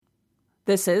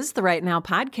This is the Right Now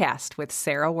podcast with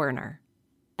Sarah Werner.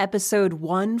 Episode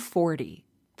 140,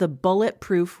 The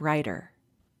Bulletproof Writer.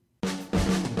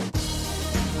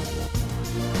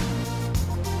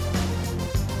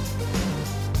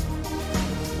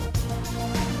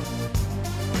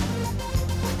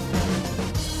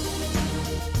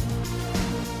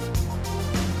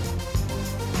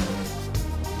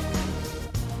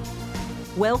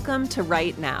 Welcome to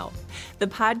Right Now, the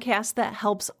podcast that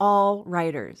helps all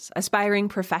writers, aspiring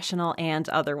professional and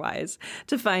otherwise,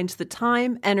 to find the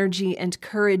time, energy, and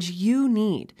courage you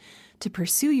need to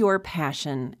pursue your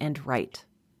passion and write.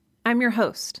 I'm your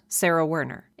host, Sarah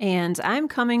Werner, and I'm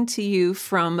coming to you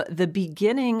from the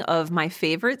beginning of my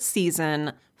favorite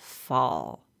season,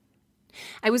 fall.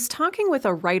 I was talking with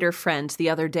a writer friend the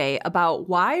other day about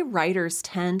why writers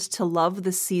tend to love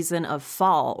the season of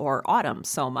fall or autumn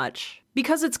so much,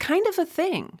 because it's kind of a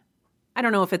thing. I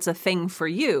don't know if it's a thing for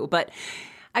you, but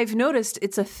I've noticed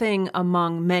it's a thing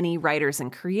among many writers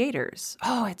and creators.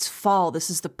 Oh, it's fall. This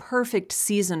is the perfect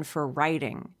season for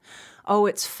writing. Oh,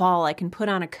 it's fall. I can put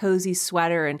on a cozy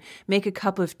sweater and make a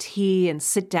cup of tea and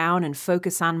sit down and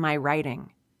focus on my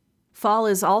writing. Fall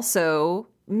is also,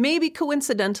 maybe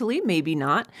coincidentally, maybe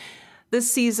not, the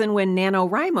season when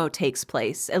NaNoWriMo takes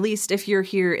place, at least if you're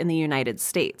here in the United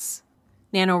States.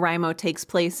 NaNoWriMo takes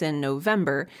place in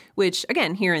November, which,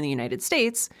 again, here in the United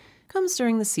States, comes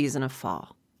during the season of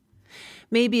fall.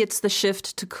 Maybe it's the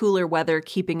shift to cooler weather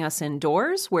keeping us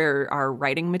indoors, where our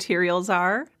writing materials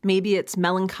are. Maybe it's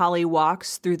melancholy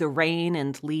walks through the rain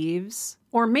and leaves.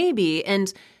 Or maybe,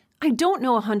 and I don't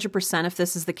know 100% if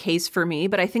this is the case for me,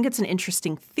 but I think it's an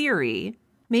interesting theory,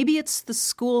 maybe it's the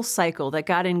school cycle that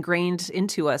got ingrained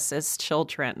into us as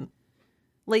children.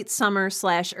 Late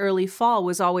summer/early fall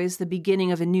was always the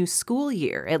beginning of a new school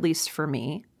year, at least for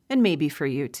me, and maybe for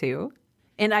you too.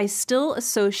 And I still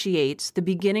associate the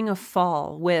beginning of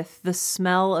fall with the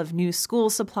smell of new school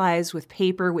supplies, with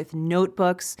paper, with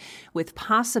notebooks, with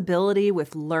possibility,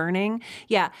 with learning.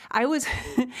 Yeah, I was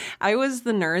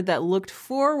the nerd that looked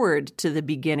forward to the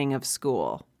beginning of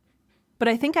school. But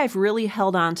I think I've really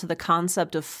held on to the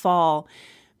concept of fall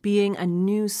being a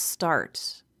new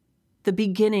start, the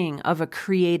beginning of a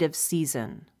creative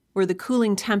season, where the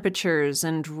cooling temperatures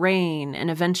and rain and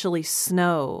eventually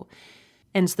snow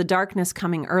and the darkness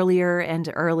coming earlier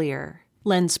and earlier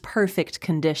lends perfect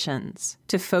conditions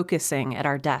to focusing at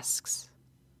our desks.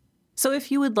 So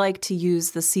if you would like to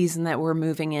use the season that we're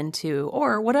moving into,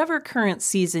 or whatever current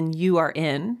season you are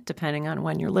in, depending on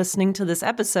when you're listening to this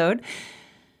episode,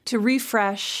 to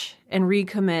refresh and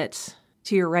recommit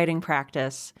to your writing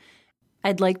practice,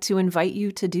 I'd like to invite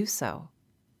you to do so.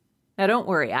 Now, don't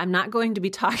worry, I'm not going to be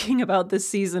talking about the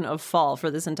season of fall for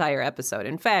this entire episode.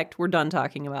 In fact, we're done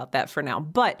talking about that for now.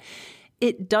 But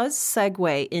it does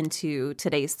segue into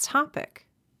today's topic.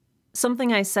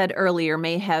 Something I said earlier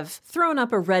may have thrown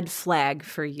up a red flag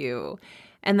for you,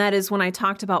 and that is when I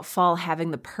talked about fall having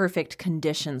the perfect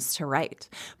conditions to write.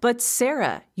 But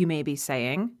Sarah, you may be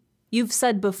saying, you've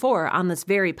said before on this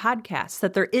very podcast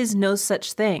that there is no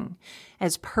such thing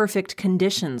as perfect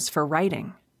conditions for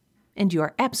writing. And you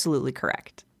are absolutely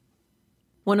correct.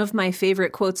 One of my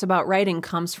favorite quotes about writing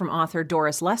comes from author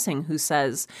Doris Lessing, who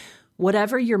says,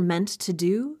 "Whatever you're meant to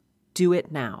do, do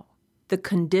it now. The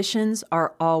conditions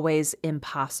are always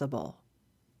impossible."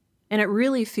 And it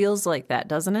really feels like that,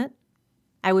 doesn't it?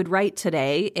 I would write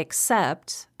today,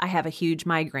 except I have a huge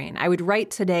migraine. I would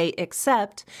write today,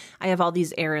 except I have all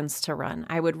these errands to run.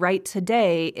 I would write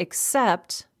today,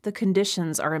 except the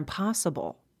conditions are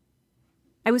impossible.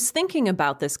 I was thinking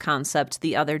about this concept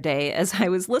the other day as I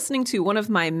was listening to one of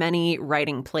my many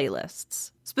writing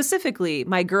playlists, specifically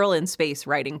my Girl in Space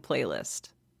writing playlist,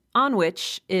 on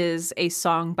which is a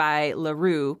song by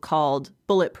LaRue called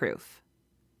Bulletproof.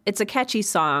 It's a catchy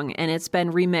song, and it's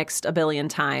been remixed a billion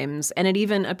times, and it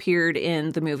even appeared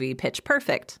in the movie Pitch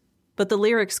Perfect. But the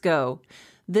lyrics go,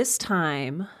 "This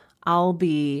time I'll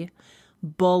be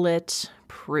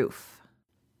bulletproof,"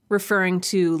 referring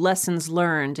to lessons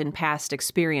learned in past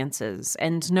experiences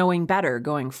and knowing better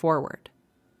going forward.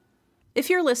 If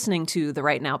you're listening to the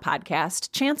Right Now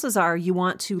podcast, chances are you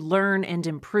want to learn and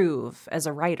improve as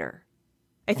a writer.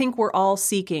 I think we're all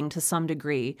seeking to some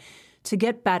degree to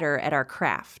get better at our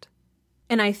craft.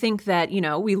 And I think that,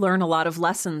 we learn a lot of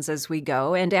lessons as we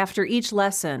go. And after each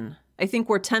lesson, I think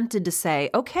we're tempted to say,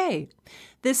 okay,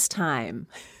 this time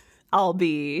I'll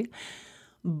be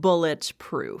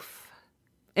bulletproof.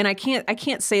 And I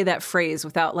can't say that phrase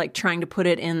without trying to put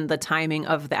it in the timing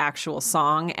of the actual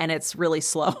song, and it's really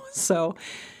slow. So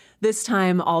this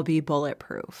time I'll be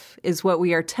bulletproof is what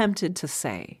we are tempted to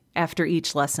say after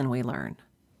each lesson we learn.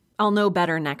 I'll know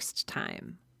better next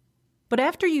time. But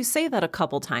after you say that a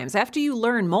couple times, after you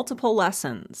learn multiple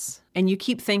lessons, and you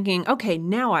keep thinking, okay,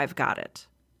 now I've got it,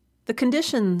 the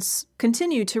conditions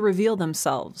continue to reveal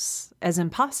themselves as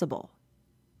impossible.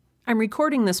 I'm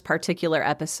recording this particular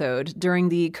episode during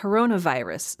the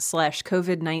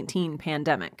coronavirus/COVID-19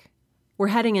 pandemic. We're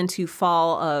heading into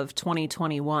fall of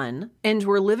 2021, and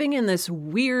we're living in this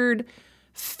weird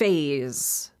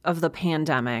phase of the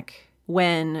pandemic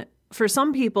when, for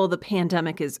some people, the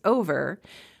pandemic is over.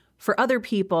 For other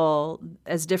people,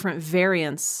 as different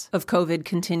variants of COVID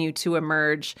continue to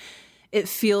emerge, it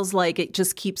feels like it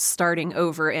just keeps starting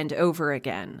over and over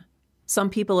again.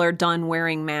 Some people are done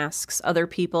wearing masks. Other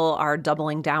people are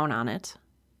doubling down on it.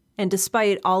 And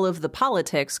despite all of the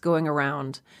politics going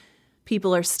around,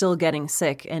 people are still getting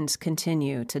sick and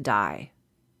continue to die.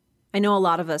 I know a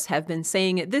lot of us have been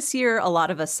saying it this year. A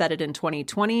lot of us said it in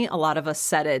 2020. A lot of us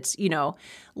said it,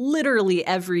 literally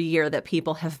every year that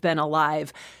people have been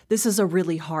alive. This is a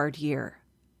really hard year.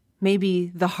 Maybe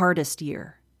the hardest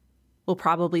year. We'll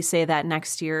probably say that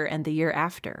next year and the year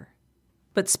after.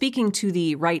 But speaking to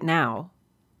the right now,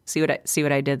 see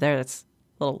what I did there? That's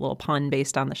a little pun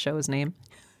based on the show's name.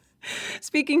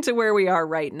 Speaking to where we are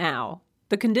right now,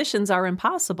 the conditions are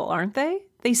impossible, aren't they?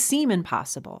 They seem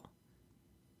impossible.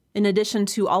 In addition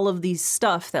to all of these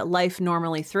stuff that life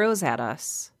normally throws at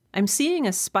us, I'm seeing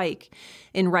a spike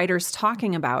in writers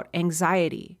talking about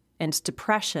anxiety and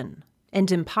depression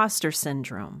and imposter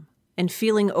syndrome and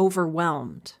feeling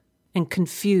overwhelmed and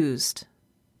confused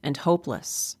and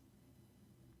hopeless.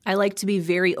 I like to be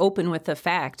very open with the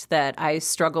fact that I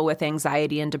struggle with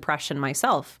anxiety and depression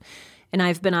myself, and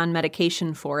I've been on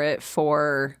medication for it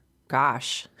for,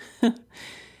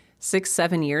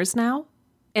 6-7 years now.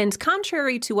 And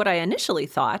contrary to what I initially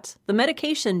thought, the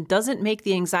medication doesn't make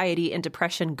the anxiety and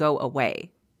depression go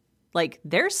away. Like,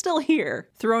 they're still here,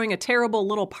 throwing a terrible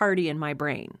little party in my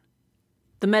brain.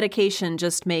 The medication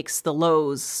just makes the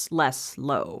lows less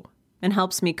low and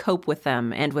helps me cope with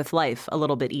them and with life a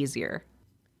little bit easier.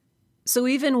 So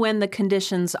even when the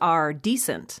conditions are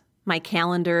decent, my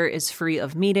calendar is free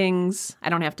of meetings, I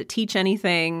don't have to teach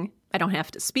anything, I don't have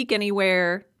to speak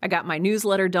anywhere, I got my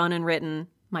newsletter done and written,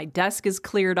 my desk is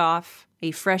cleared off,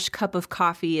 a fresh cup of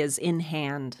coffee is in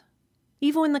hand.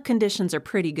 Even when the conditions are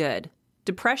pretty good,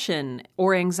 depression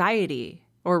or anxiety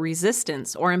or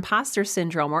resistance or imposter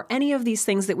syndrome or any of these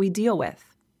things that we deal with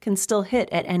can still hit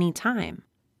at any time.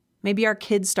 Maybe our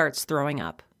kid starts throwing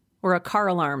up, or a car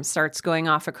alarm starts going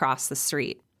off across the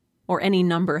street, or any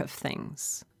number of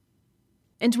things.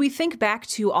 And we think back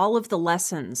to all of the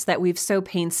lessons that we've so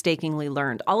painstakingly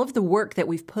learned, all of the work that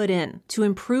we've put in to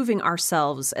improving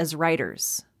ourselves as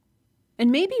writers.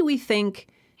 And maybe we think,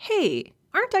 hey,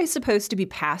 aren't I supposed to be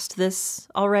past this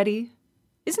already?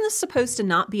 Isn't this supposed to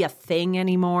not be a thing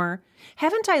anymore?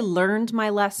 Haven't I learned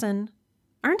my lesson?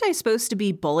 Aren't I supposed to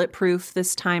be bulletproof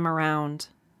this time around?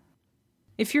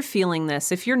 If you're feeling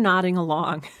this, if you're nodding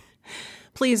along,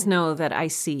 please know that I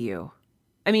see you.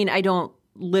 I mean, I don't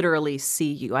literally see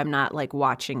you. I'm not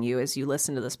watching you as you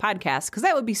listen to this podcast, because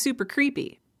that would be super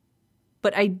creepy.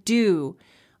 But I do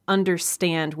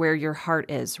understand where your heart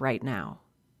is right now.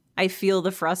 I feel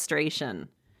the frustration.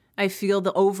 I feel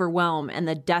the overwhelm and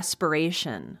the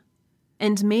desperation,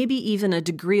 and maybe even a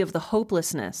degree of the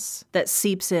hopelessness that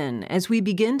seeps in as we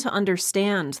begin to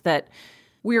understand that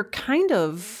we're kind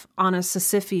of on a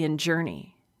Sisyphean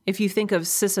journey. If you think of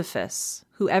Sisyphus,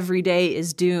 who every day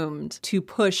is doomed to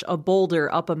push a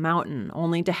boulder up a mountain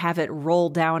only to have it roll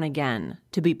down again,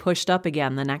 to be pushed up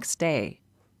again the next day.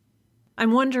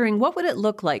 I'm wondering, what would it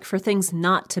look like for things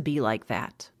not to be like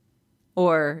that?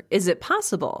 Or is it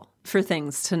possible for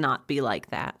things to not be like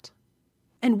that?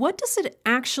 And what does it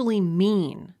actually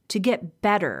mean to get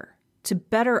better, to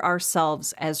better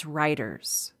ourselves as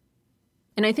writers?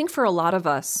 And I think for a lot of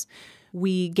us,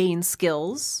 we gain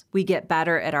skills, we get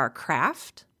better at our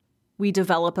craft, we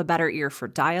develop a better ear for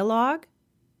dialogue,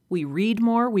 we read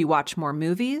more, we watch more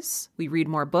movies, we read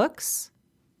more books,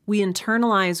 we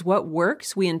internalize what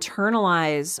works, we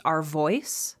internalize our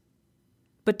voice.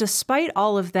 But despite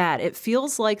all of that, it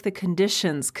feels like the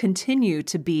conditions continue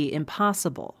to be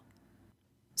impossible.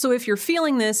 So if you're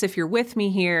feeling this, if you're with me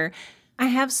here, I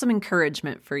have some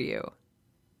encouragement for you.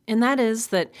 And that is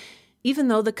that even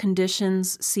though the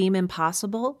conditions seem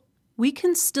impossible, we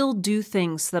can still do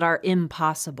things that are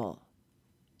impossible.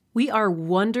 We are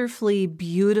wonderfully,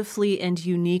 beautifully, and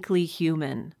uniquely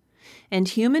human. And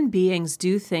human beings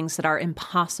do things that are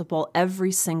impossible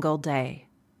every single day.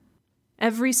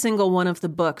 Every single one of the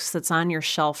books that's on your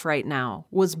shelf right now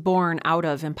was born out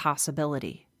of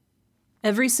impossibility.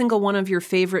 Every single one of your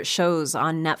favorite shows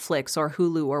on Netflix or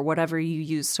Hulu or whatever you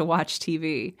use to watch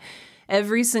TV,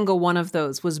 Every single one of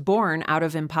those was born out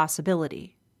of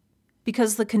impossibility.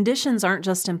 Because the conditions aren't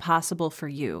just impossible for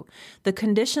you. The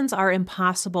conditions are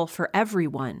impossible for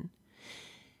everyone.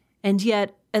 And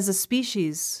yet, as a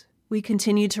species, we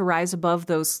continue to rise above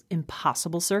those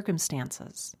impossible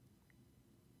circumstances.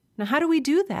 Now, how do we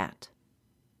do that?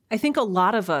 I think a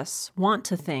lot of us want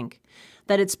to think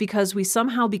that it's because we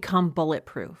somehow become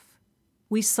bulletproof.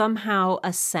 We somehow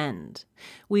ascend.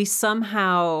 We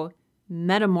somehow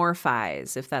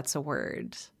metamorphize, if that's a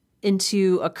word,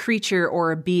 into a creature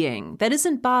or a being that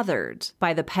isn't bothered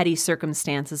by the petty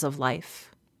circumstances of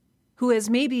life, who has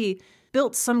maybe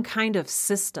built some kind of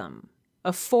system,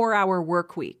 a 4-hour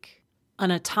work week,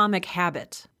 an atomic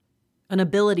habit, an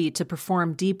ability to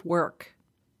perform deep work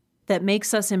that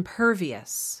makes us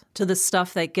impervious to the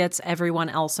stuff that gets everyone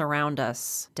else around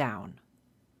us down.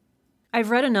 I've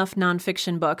read enough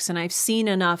nonfiction books and I've seen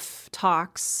enough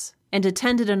talks and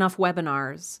attended enough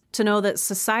webinars to know that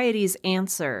society's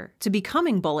answer to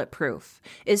becoming bulletproof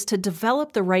is to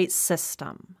develop the right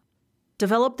system,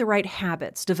 develop the right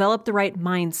habits, develop the right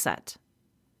mindset.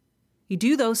 You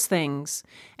do those things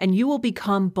and you will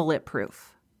become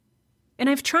bulletproof. And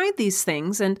I've tried these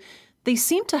things and they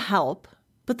seem to help,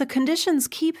 but the conditions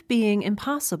keep being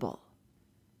impossible.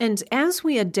 And as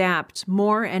we adapt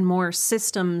more and more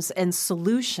systems and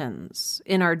solutions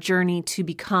in our journey to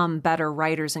become better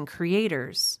writers and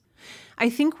creators,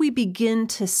 I think we begin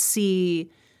to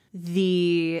see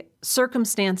the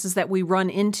circumstances that we run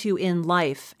into in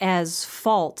life as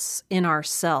faults in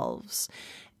ourselves,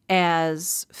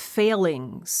 as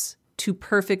failings to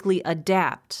perfectly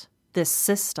adapt this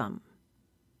system.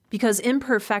 Because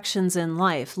imperfections in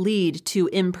life lead to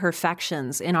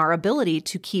imperfections in our ability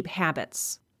to keep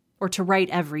habits or to write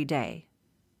every day.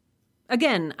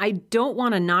 Again, I don't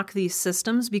want to knock these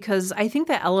systems because I think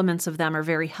that elements of them are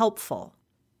very helpful.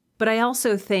 But I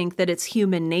also think that it's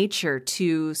human nature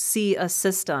to see a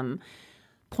system,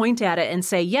 point at it and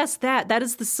say, yes, that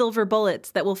is the silver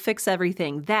bullet that will fix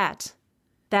everything. That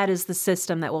is the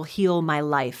system that will heal my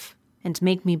life and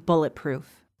make me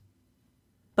bulletproof.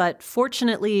 But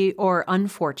fortunately or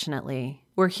unfortunately,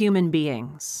 we're human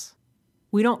beings.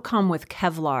 We don't come with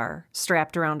Kevlar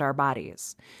strapped around our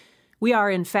bodies. We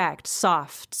are, in fact,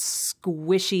 soft,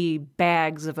 squishy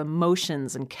bags of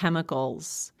emotions and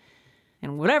chemicals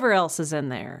and whatever else is in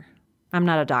there. I'm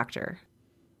not a doctor.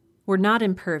 We're not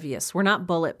impervious. We're not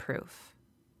bulletproof.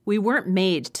 We weren't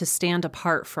made to stand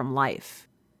apart from life.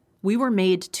 We were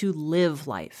made to live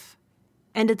life.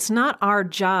 And it's not our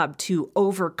job to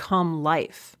overcome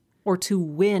life or to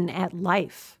win at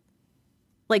life.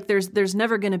 Like there's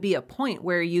never going to be a point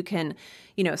where you can,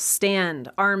 stand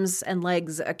arms and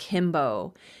legs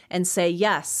akimbo and say,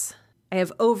 yes, I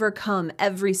have overcome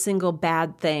every single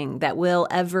bad thing that will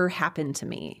ever happen to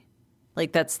me.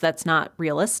 Like that's not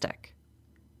realistic.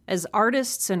 As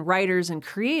artists and writers and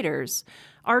creators,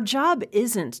 our job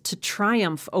isn't to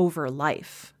triumph over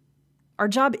life. Our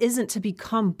job isn't to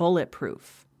become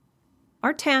bulletproof.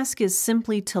 Our task is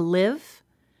simply to live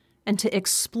and to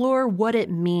explore what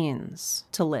it means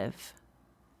to live.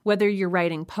 Whether you're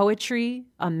writing poetry,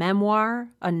 a memoir,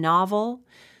 a novel,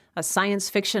 a science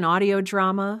fiction audio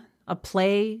drama, a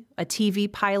play, a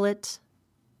TV pilot,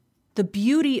 the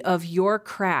beauty of your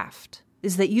craft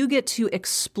is that you get to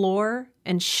explore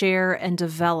and share and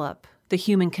develop the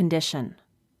human condition,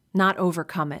 not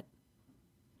overcome it.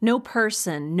 No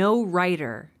person, no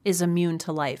writer is immune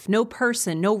to life. No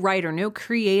person, no writer, no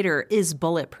creator is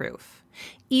bulletproof.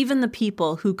 Even the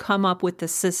people who come up with the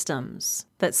systems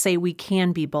that say we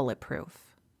can be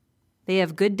bulletproof. They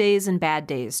have good days and bad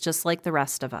days, just like the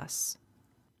rest of us.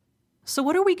 So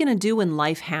what are we going to do when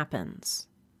life happens?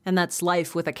 And that's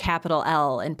life with a capital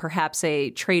L and perhaps a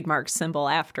trademark symbol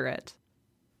after it.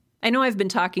 I know I've been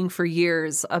talking for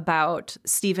years about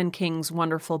Stephen King's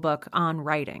wonderful book on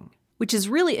writing, which is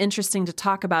really interesting to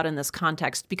talk about in this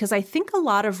context because I think a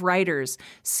lot of writers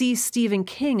see Stephen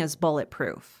King as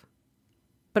bulletproof.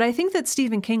 But I think that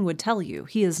Stephen King would tell you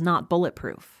he is not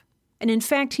bulletproof. And in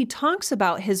fact, he talks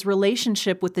about his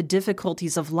relationship with the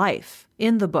difficulties of life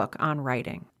in the book on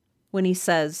writing, when he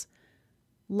says,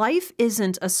 life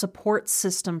isn't a support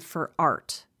system for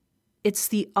art. It's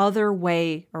the other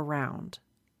way around.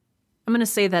 I'm going to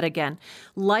say that again.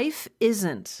 Life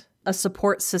isn't a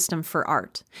support system for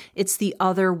art. It's the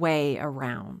other way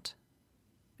around.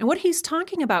 And what he's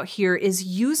talking about here is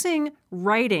using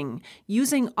writing,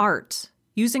 using art,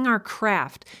 using our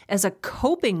craft as a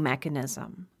coping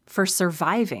mechanism for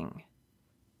surviving.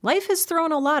 Life has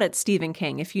thrown a lot at Stephen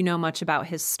King, if you know much about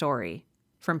his story,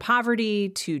 from poverty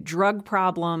to drug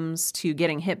problems to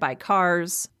getting hit by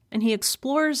cars, and he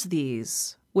explores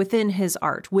these within his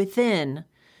art, within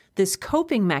this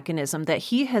coping mechanism that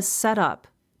he has set up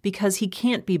because he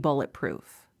can't be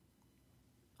bulletproof.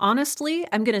 Honestly,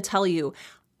 I'm going to tell you,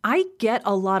 I get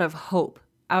a lot of hope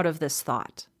out of this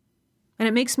thought. And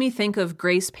it makes me think of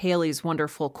Grace Paley's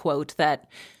wonderful quote that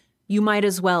you might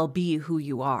as well be who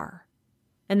you are.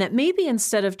 And that maybe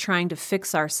instead of trying to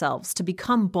fix ourselves, to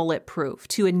become bulletproof,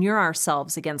 to inure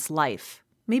ourselves against life,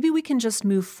 maybe we can just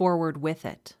move forward with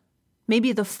it.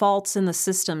 Maybe the faults in the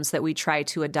systems that we try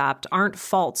to adopt aren't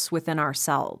faults within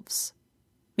ourselves.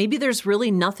 Maybe there's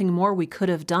really nothing more we could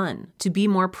have done to be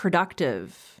more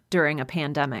productive during a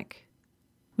pandemic.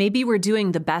 Maybe we're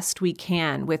doing the best we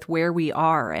can with where we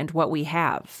are and what we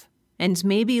have. And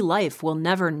maybe life will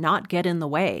never not get in the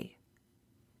way.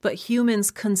 But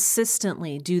humans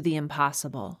consistently do the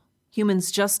impossible.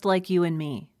 Humans just like you and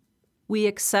me. We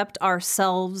accept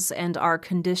ourselves and our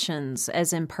conditions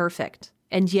as imperfect,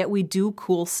 and yet we do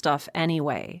cool stuff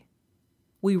anyway.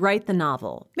 We write the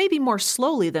novel, maybe more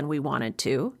slowly than we wanted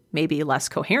to, maybe less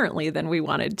coherently than we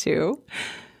wanted to,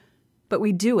 but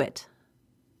we do it.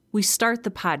 We start the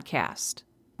podcast.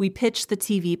 We pitch the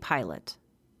TV pilot.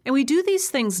 And we do these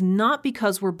things not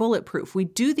because we're bulletproof. We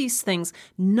do these things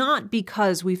not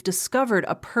because we've discovered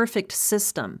a perfect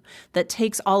system that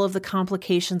takes all of the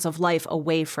complications of life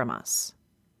away from us.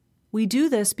 We do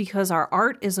this because our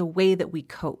art is a way that we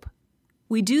cope.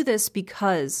 We do this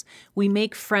because we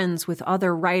make friends with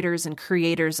other writers and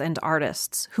creators and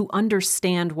artists who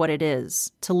understand what it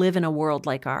is to live in a world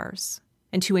like ours,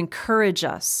 and to encourage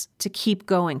us to keep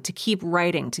going, to keep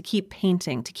writing, to keep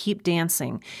painting, to keep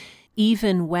dancing,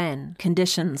 even when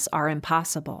conditions are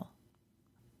impossible.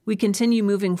 We continue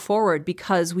moving forward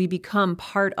because we become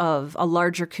part of a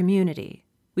larger community.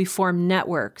 We form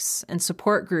networks and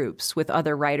support groups with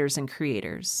other writers and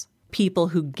creators, people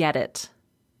who get it.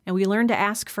 And we learn to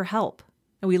ask for help,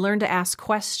 and we learn to ask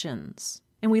questions,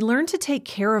 and we learn to take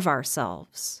care of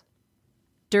ourselves.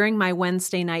 During my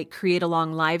Wednesday night Create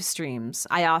Along live streams,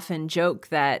 I often joke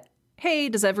that, hey,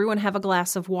 does everyone have a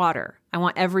glass of water? I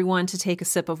want everyone to take a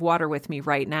sip of water with me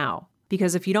right now,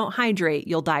 because if you don't hydrate,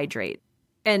 you'll dihydrate.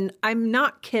 And I'm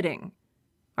not kidding.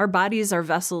 Our bodies are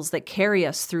vessels that carry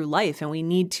us through life, and we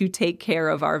need to take care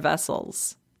of our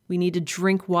vessels. We need to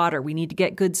drink water. We need to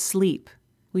get good sleep.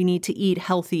 We need to eat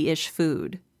healthy-ish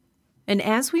food. And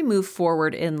as we move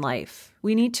forward in life,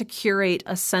 we need to curate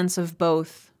a sense of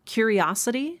both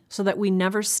curiosity so that we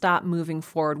never stop moving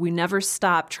forward. We never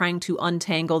stop trying to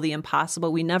untangle the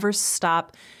impossible. We never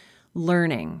stop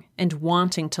learning and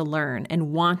wanting to learn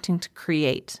and wanting to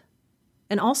create.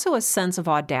 And also a sense of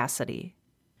audacity.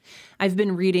 I've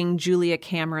been reading Julia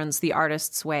Cameron's The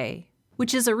Artist's Way,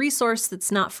 which is a resource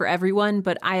that's not for everyone,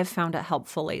 but I have found it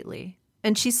helpful lately.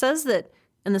 And she says that,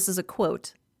 and this is a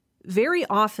quote, very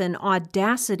often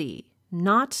audacity,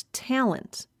 not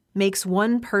talent, makes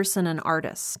one person an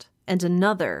artist and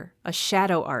another a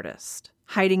shadow artist,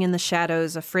 hiding in the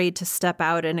shadows, afraid to step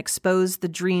out and expose the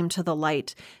dream to the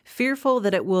light, fearful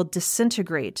that it will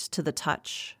disintegrate to the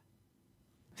touch.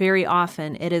 Very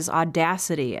often it is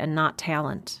audacity and not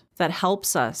talent that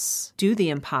helps us do the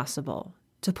impossible,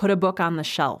 to put a book on the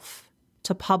shelf,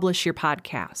 to publish your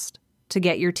podcast, to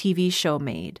get your TV show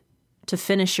made, to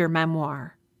finish your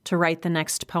memoir, to write the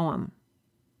next poem.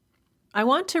 I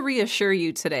want to reassure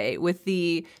you today with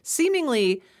the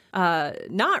seemingly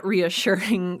not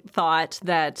reassuring thought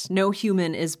that no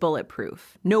human is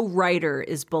bulletproof, no writer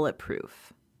is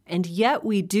bulletproof, and yet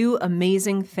we do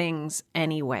amazing things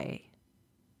anyway.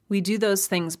 We do those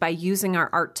things by using our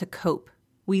art to cope.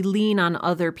 We lean on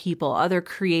other people, other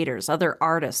creators, other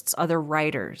artists, other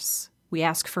writers. We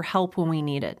ask for help when we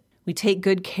need it. We take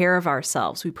good care of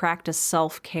ourselves. We practice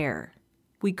self-care.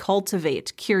 We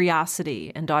cultivate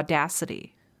curiosity and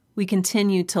audacity. We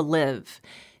continue to live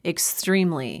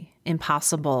extremely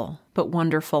impossible but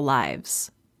wonderful lives.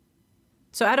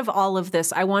 So out of all of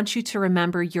this, I want you to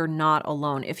remember you're not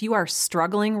alone. If you are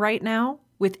struggling right now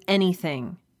with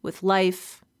anything, with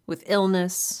life, with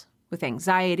illness, with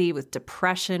anxiety, with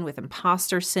depression, with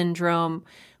imposter syndrome,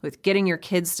 with getting your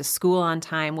kids to school on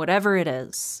time, whatever it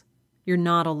is, you're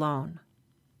not alone.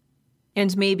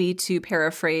 And maybe to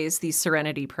paraphrase the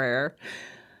Serenity Prayer,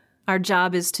 our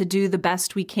job is to do the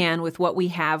best we can with what we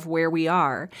have where we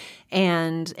are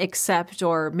and accept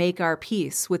or make our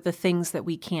peace with the things that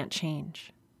we can't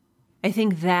change. I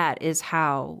think that is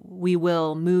how we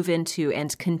will move into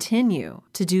and continue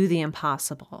to do the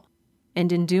impossible.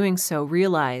 And in doing so,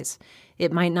 realize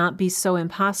it might not be so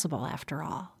impossible after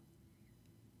all.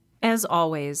 As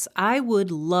always, I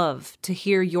would love to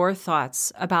hear your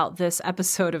thoughts about this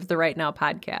episode of the Right Now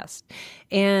podcast.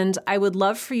 And I would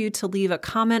love for you to leave a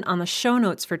comment on the show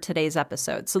notes for today's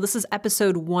episode. So this is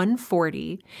episode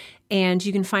 140, and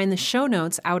you can find the show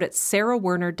notes out at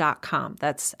sarahwerner.com.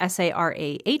 That's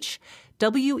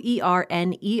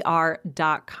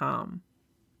sarahwerner.com.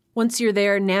 Once you're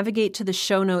there, navigate to the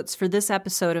show notes for this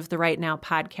episode of the Right Now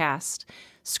podcast.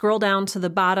 Scroll down to the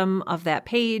bottom of that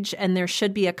page, and there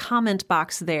should be a comment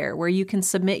box there where you can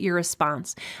submit your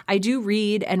response. I do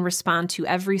read and respond to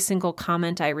every single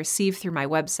comment I receive through my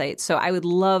website, so I would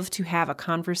love to have a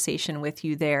conversation with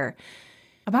you there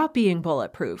about being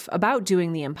bulletproof, about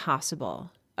doing the impossible,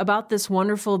 about this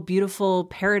wonderful, beautiful,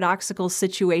 paradoxical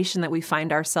situation that we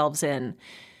find ourselves in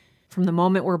from the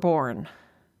moment we're born.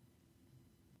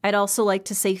 I'd also like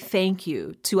to say thank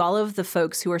you to all of the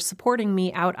folks who are supporting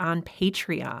me out on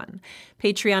Patreon.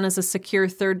 Patreon is a secure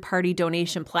third-party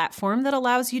donation platform that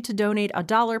allows you to donate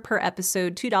 $1 per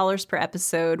episode, $2 per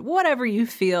episode, whatever you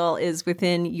feel is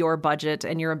within your budget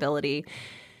and your ability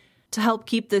to help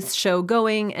keep this show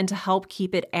going and to help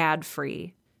keep it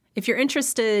ad-free. If you're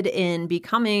interested in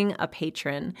becoming a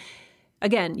patron,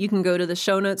 again, you can go to the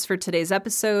show notes for today's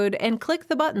episode and click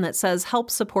the button that says Help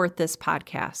Support This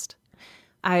Podcast.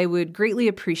 I would greatly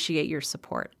appreciate your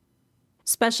support.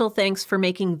 Special thanks for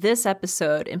making this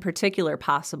episode in particular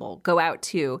possible go out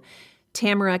to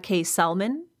Tamara K.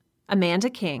 Selman,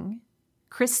 Amanda King,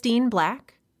 Christine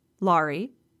Black,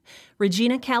 Laurie,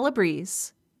 Regina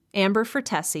Calabrese, Amber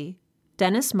Fertesi,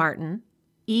 Dennis Martin,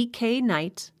 E.K.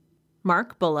 Knight,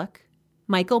 Mark Bullock,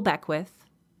 Michael Beckwith,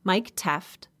 Mike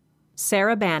Teft,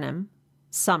 Sarah Bannum,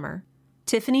 Summer,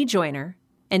 Tiffany Joyner,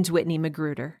 and Whitney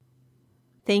Magruder.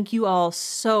 Thank you all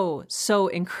so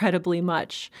incredibly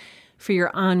much for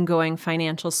your ongoing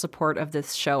financial support of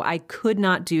this show. I could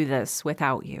not do this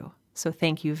without you, so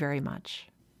thank you very much.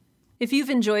 If you've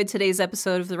enjoyed today's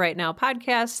episode of the Right Now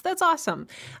podcast, that's awesome.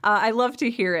 I love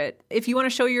to hear it. If you want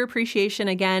to show your appreciation,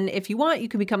 again, if you want, you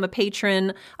can become a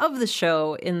patron of the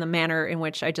show in the manner in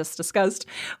which I just discussed,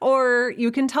 or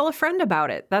you can tell a friend about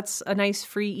it. That's a nice,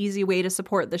 free, easy way to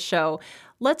support the show.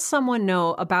 Let someone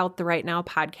know about the Right Now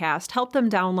podcast. Help them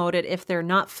download it if they're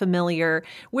not familiar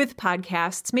with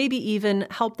podcasts. Maybe even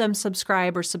help them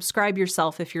subscribe or subscribe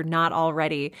yourself if you're not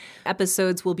already.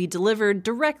 Episodes will be delivered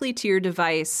directly to your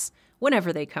device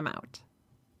whenever they come out.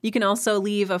 You can also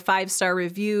leave a 5-star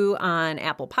review on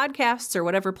Apple Podcasts or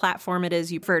whatever platform it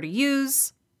is you prefer to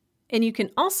use. And you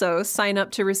can also sign up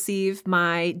to receive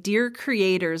my Dear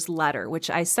Creators letter,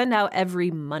 which I send out every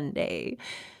Monday.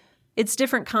 It's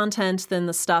different content than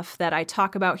the stuff that I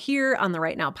talk about here on the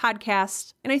Right Now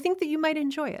podcast, and I think that you might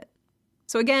enjoy it.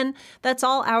 So again, that's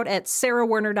all out at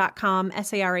sarahwerner.com,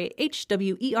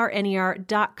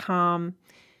 sarahwerner.com.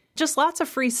 Just lots of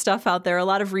free stuff out there, a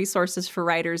lot of resources for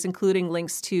writers, including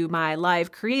links to my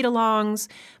live create-alongs,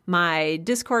 my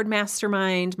Discord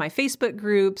mastermind, my Facebook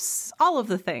groups, all of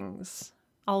the things.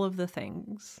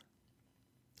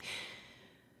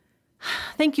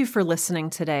 Thank you for listening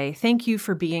today. Thank you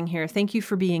for being here. Thank you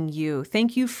for being you.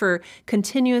 Thank you for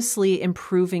continuously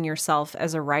improving yourself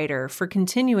as a writer, for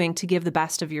continuing to give the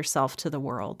best of yourself to the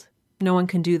world. No one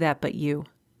can do that but you,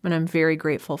 and I'm very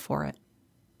grateful for it.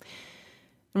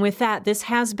 And with that, this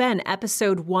has been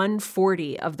episode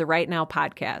 140 of the Right Now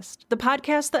podcast, the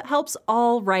podcast that helps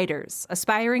all writers,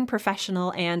 aspiring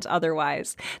professional and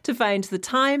otherwise, to find the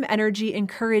time, energy, and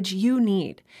courage you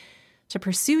need to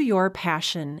pursue your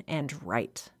passion and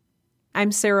write.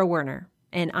 I'm Sarah Werner,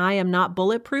 and I am not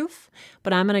bulletproof,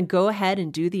 but I'm going to go ahead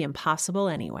and do the impossible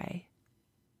anyway.